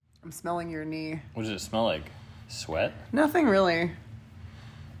I'm smelling your knee. What does it smell like? Sweat? Nothing really.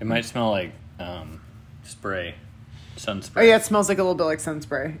 It might smell like spray. Sun spray. Oh, yeah, it smells like a little bit like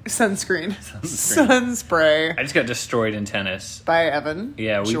Sunscreen. Sunspray. I just got destroyed in tennis. By Evan.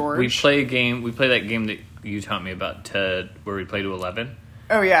 Yeah, George. we play a game. We play that game that you taught me about, where we play to 11.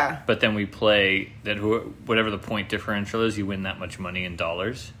 Oh, yeah. But then we play that whatever the point differential is, you win that much money in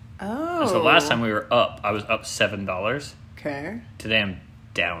dollars. Oh. And so last time we were up, I was up $7. Okay. Today I'm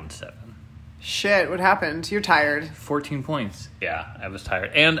down 7. Shit, what happened? You're tired. 14 points. Yeah, I was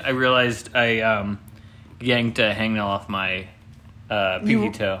tired. And I realized I yanked a hangnail off my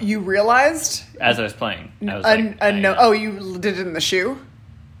pinky toe. You realized? As I was playing. I was no. Oh, you did it in the shoe?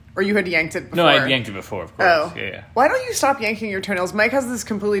 Or you had yanked it before? No, I had yanked it before, of course. Oh. Yeah. Why don't you stop yanking your toenails? Mike has this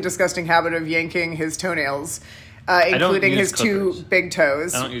completely disgusting habit of yanking his toenails, including his clippers. 2 big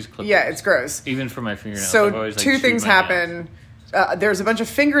toes. I don't use clippers. Yeah, it's gross. Even for my fingernails. So I've always, 2 things happen. There's a bunch of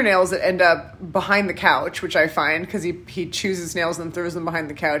fingernails that end up behind the couch, which I find because he chews his nails and throws them behind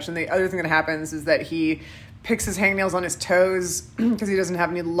the couch. And the other thing that happens is that he picks his hangnails on his toes because he doesn't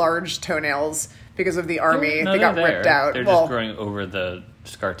have any large toenails because of the army. No, they got ripped out. They're just growing over the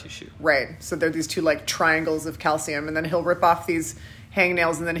scar tissue. Right. So they're these 2 like triangles of calcium, and then he'll rip off these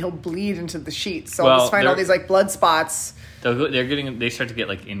hangnails, and then he'll bleed into the sheets. So I'll just find all these like blood spots. They start to get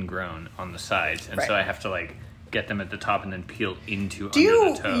like ingrown on the sides, and right. So I have to like get them at the top and then peel into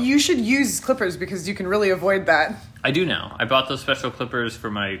under the toe. You should use clippers because you can really avoid that. I do now. I bought those special clippers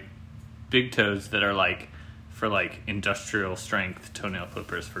for my big toes that are like for like industrial strength toenail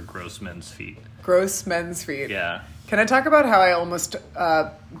clippers for gross men's feet. Gross men's feet. Yeah. Can I talk about how I almost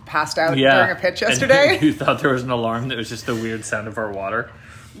passed out during a pitch yesterday? And you thought there was an alarm that was just the weird sound of our water?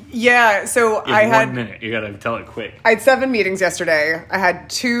 Yeah, so I had 1 minute. You gotta tell it quick. I had 7 meetings yesterday. I had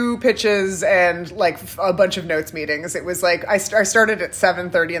 2 pitches and like a bunch of notes meetings. It was like I started at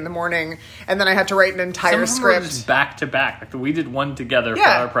 7:30 in the morning, and then I had to write an entire script. Some back to back. Like we did one together for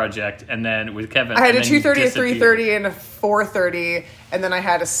our project, and then with Kevin. I had a 2:30, a 3:30, and a 4:30, and then I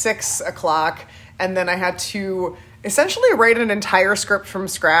had a 6 o'clock, and then I had to essentially write an entire script from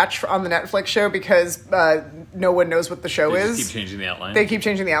scratch on the Netflix show because no one knows what the show is. They keep changing the outline. They keep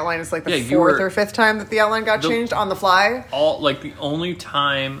changing the outline. It's like the 4th or 5th time that the outline got changed on the fly. The only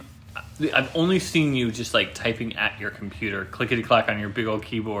time I've only seen you just like typing at your computer, clickety clack on your big old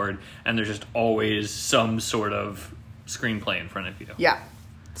keyboard, and there's just always some sort of screenplay in front of you. Yeah.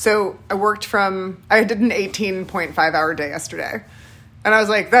 So I did an 18.5 hour day yesterday. And I was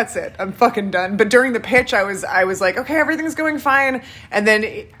like, that's it. I'm fucking done. But during the pitch, I was like, okay, everything's going fine. And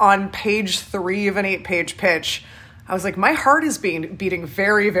then on page 3 of an 8-page pitch, I was like, my heart is beating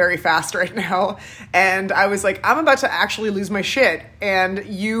very, very fast right now. And I was like, I'm about to actually lose my shit. And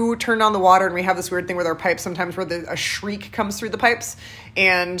you turned on the water, and we have this weird thing with our pipes sometimes where a shriek comes through the pipes.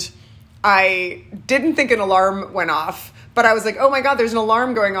 And I didn't think an alarm went off. But I was like, oh my God, there's an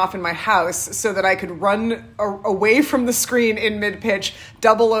alarm going off in my house so that I could run away from the screen in mid-pitch,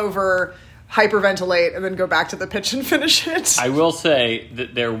 double over, hyperventilate, and then go back to the pitch and finish it. I will say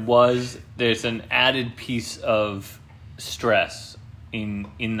that there's an added piece of stress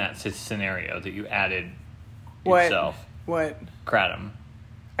in that scenario that you added yourself. What? Kratom.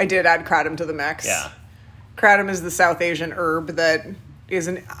 I did add kratom to the mix. Yeah. Kratom is the South Asian herb that is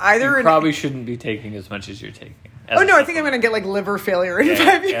You probably shouldn't be taking as much as you're taking. Oh no, I think I'm going to get like liver failure in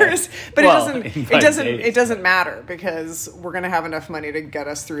 5 years. But it doesn't matter because we're going to have enough money to get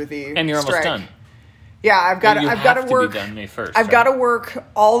us through the And you're strike. almost done. Yeah, I've got to work. Be done May 1st, I've got to work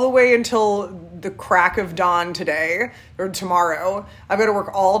all the way until the crack of dawn today or tomorrow. I've got to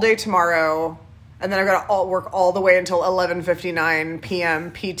work all day tomorrow, and then I've got to work all the way until 11:59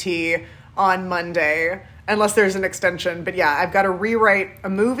 p.m. PT on Monday, unless there's an extension. But yeah, I've got to rewrite a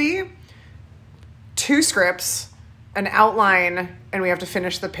movie, 2 scripts, an outline, and we have to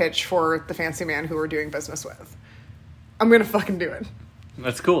finish the pitch for the fancy man who we're doing business with. I'm going to fucking do it.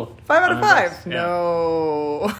 That's cool. 5 out of 5. Yeah. No.